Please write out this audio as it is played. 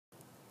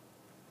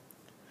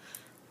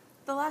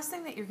The last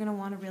thing that you're going to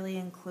want to really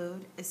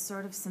include is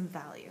sort of some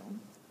value.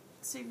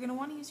 So you're going to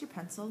want to use your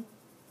pencil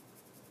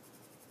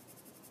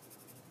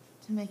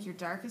to make your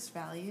darkest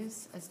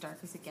values as dark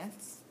as it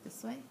gets,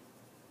 this way.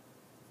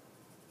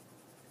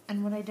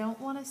 And what I don't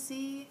want to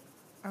see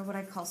are what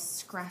I call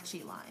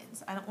scratchy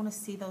lines. I don't want to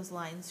see those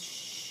lines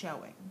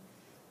showing.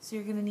 So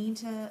you're going to need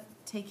to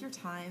take your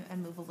time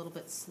and move a little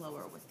bit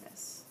slower with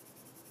this.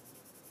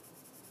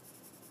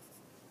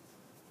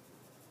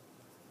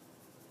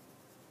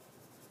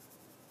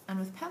 And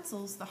with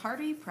pencils, the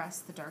harder you press,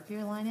 the darker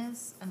your line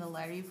is, and the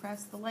lighter you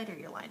press, the lighter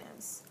your line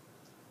is.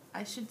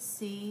 I should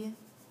see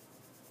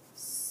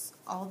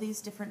all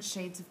these different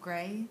shades of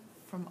gray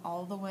from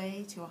all the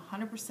way to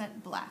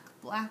 100% black.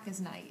 Black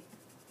is night.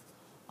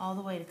 All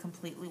the way to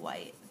completely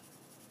white.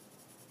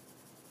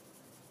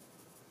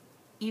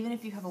 Even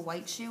if you have a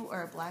white shoe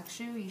or a black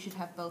shoe, you should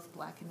have both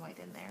black and white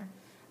in there.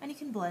 And you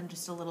can blend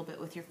just a little bit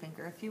with your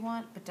finger if you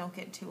want, but don't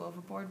get too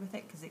overboard with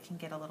it because it can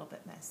get a little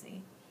bit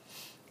messy.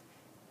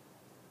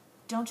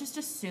 Don't just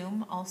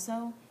assume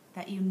also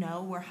that you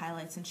know where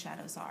highlights and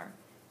shadows are.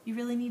 You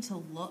really need to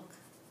look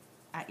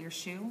at your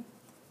shoe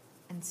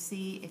and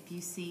see if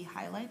you see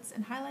highlights.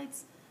 And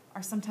highlights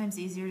are sometimes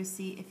easier to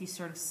see if you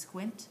sort of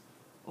squint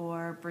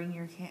or bring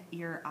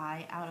your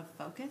eye out of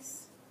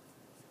focus.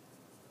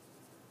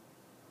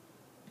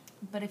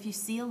 But if you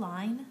see a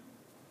line,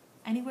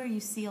 anywhere you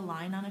see a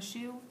line on a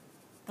shoe,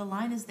 the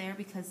line is there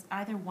because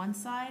either one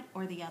side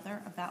or the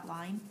other of that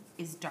line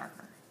is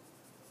darker.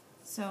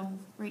 So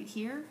right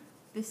here,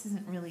 this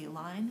isn't really a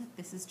line.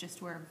 This is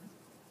just where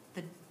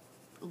the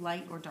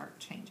light or dark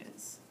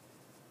changes.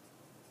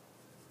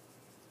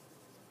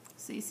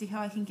 So you see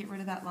how I can get rid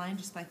of that line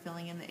just by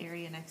filling in the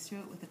area next to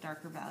it with a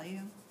darker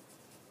value?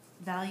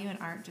 Value in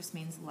art just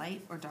means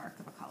light or dark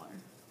of a color.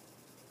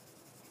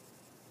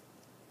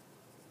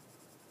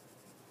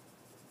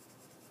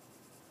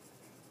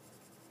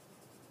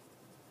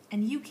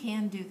 And you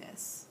can do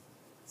this.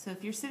 So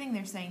if you're sitting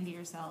there saying to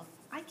yourself,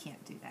 I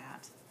can't do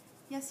that.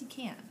 Yes, you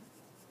can.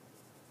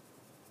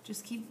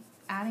 Just keep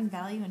adding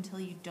value until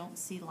you don't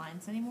see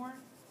lines anymore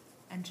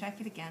and check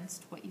it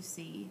against what you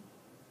see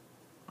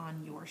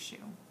on your shoe.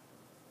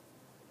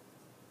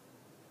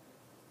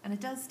 And it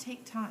does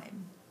take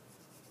time.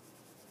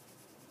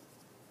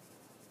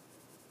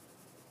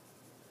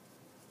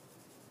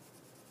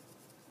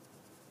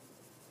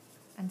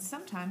 And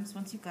sometimes,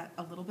 once you've got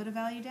a little bit of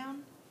value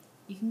down,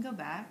 you can go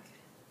back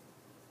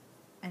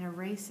and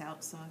erase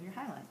out some of your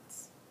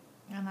highlights.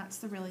 And that's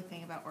the really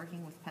thing about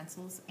working with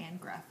pencils and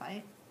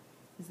graphite,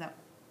 is that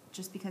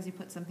just because you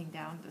put something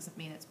down doesn't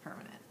mean it's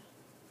permanent.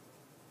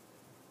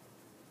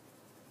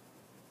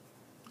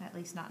 At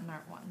least not in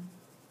Art 1.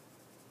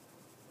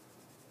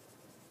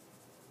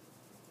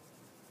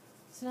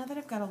 So now that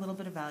I've got a little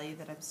bit of value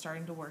that I'm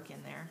starting to work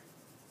in there,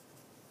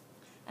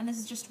 and this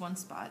is just one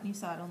spot, and you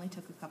saw it only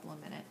took a couple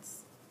of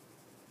minutes.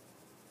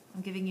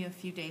 I'm giving you a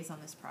few days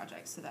on this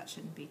project, so that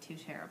shouldn't be too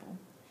terrible.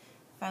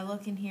 If I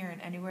look in here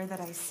and anywhere that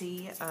I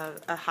see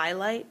a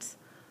highlight,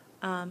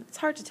 it's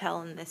hard to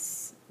tell in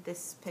this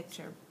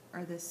picture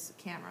or this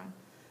camera,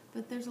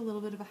 but there's a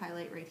little bit of a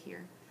highlight right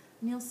here.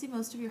 And you'll see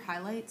most of your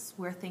highlights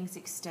where things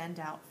extend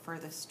out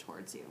furthest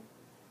towards you.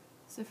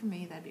 So for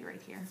me, that'd be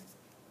right here.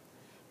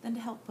 Then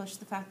to help push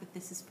the fact that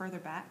this is further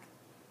back,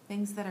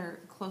 things that are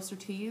closer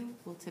to you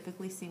will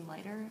typically seem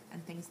lighter,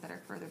 and things that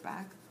are further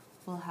back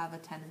will have a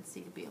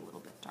tendency to be a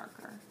little bit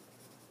darker.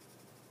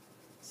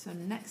 So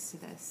next to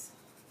this,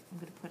 I'm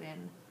going to put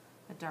in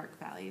a dark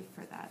value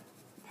for that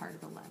part of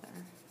the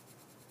leather.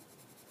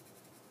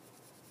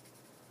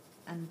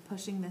 And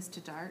pushing this to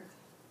dark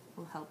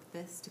will help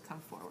this to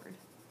come forward.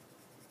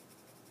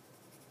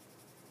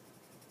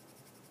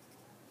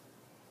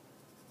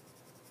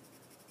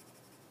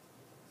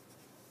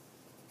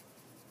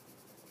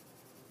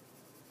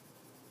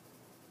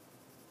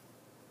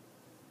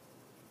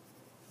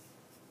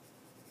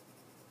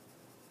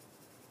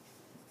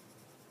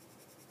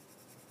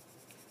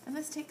 And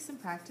this takes some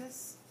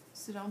practice,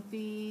 so don't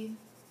be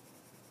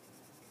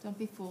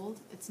fooled.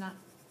 It's not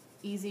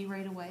easy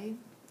right away.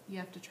 You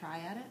have to try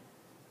at it.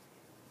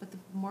 But the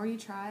more you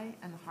try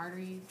and the harder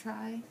you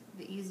try,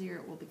 the easier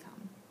it will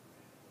become.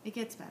 It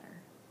gets better.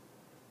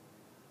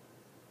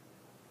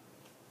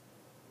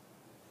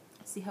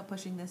 See how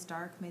pushing this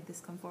dark made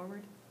this come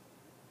forward?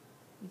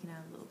 You can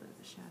add a little bit of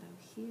the shadow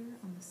here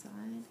on the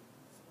side.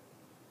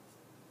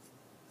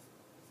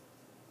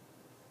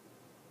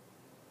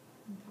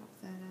 And pop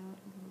that out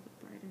a little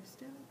bit brighter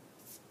still.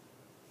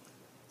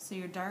 So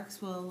your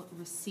darks will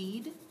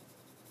recede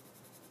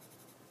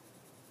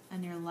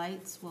and your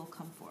lights will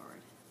come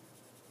forward.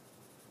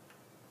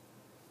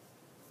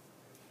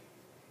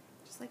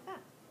 Just like that.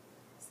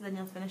 So then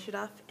you'll finish it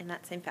off in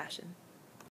that same fashion.